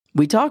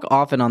We talk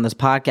often on this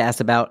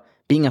podcast about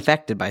being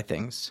affected by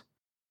things,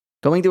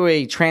 going through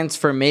a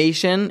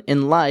transformation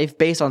in life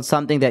based on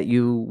something that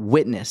you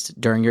witnessed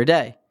during your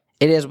day.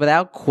 It is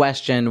without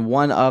question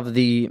one of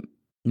the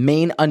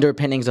main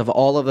underpinnings of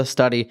all of the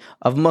study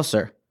of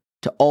Musar,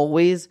 to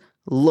always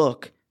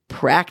look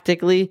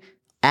practically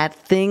at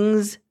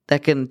things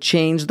that can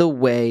change the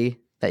way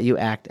that you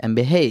act and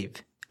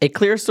behave. A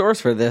clear source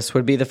for this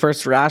would be the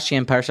first Rashi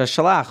in Parshas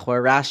Shalach,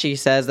 where Rashi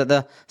says that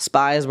the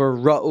spies were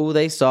ra'u,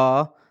 they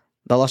saw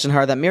the Lashon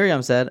Hara that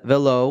Miriam said,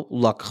 velo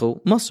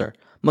lakhu Musar.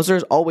 Musar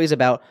is always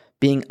about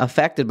being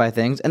affected by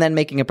things and then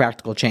making a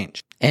practical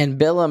change. And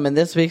Bilam in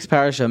this week's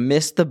parasha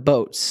missed the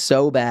boat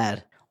so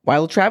bad.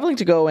 While traveling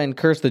to go and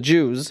curse the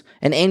Jews,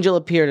 an angel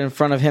appeared in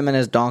front of him and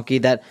his donkey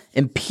that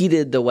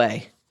impeded the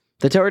way.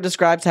 The Torah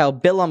describes how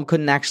Bilam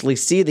couldn't actually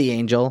see the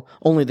angel,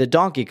 only the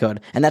donkey could,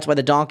 and that's why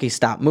the donkey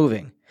stopped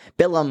moving.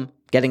 Bilam,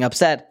 getting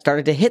upset,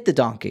 started to hit the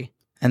donkey.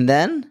 And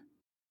then,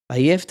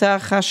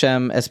 Vayiftach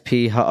Hashem es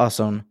pi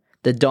ha'ason.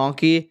 The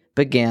donkey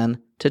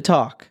began to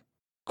talk.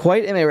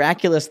 Quite a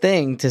miraculous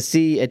thing to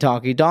see a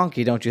talky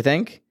donkey, don't you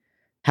think?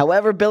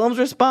 However, Bilam's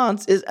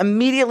response is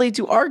immediately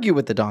to argue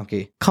with the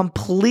donkey.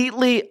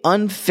 Completely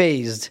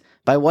unfazed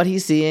by what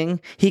he's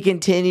seeing, he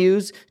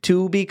continues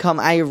to become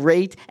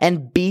irate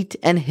and beat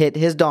and hit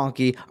his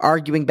donkey,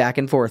 arguing back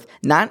and forth,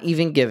 not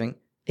even giving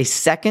a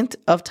second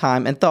of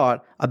time and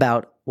thought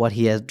about what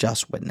he has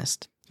just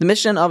witnessed. The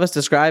Mishnah of us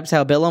describes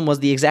how Bilam was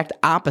the exact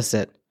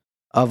opposite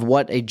of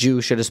what a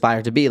Jew should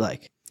aspire to be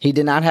like. He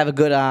did not have a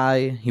good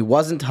eye, he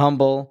wasn't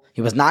humble,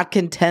 he was not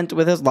content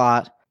with his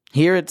lot.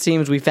 Here it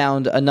seems we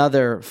found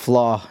another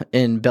flaw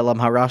in Bilam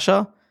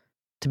HaRasha,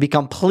 to be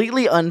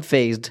completely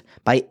unfazed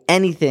by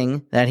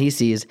anything that he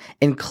sees,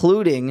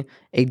 including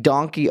a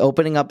donkey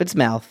opening up its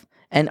mouth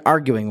and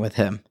arguing with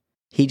him.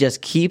 He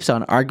just keeps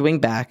on arguing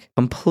back,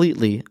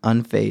 completely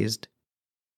unfazed.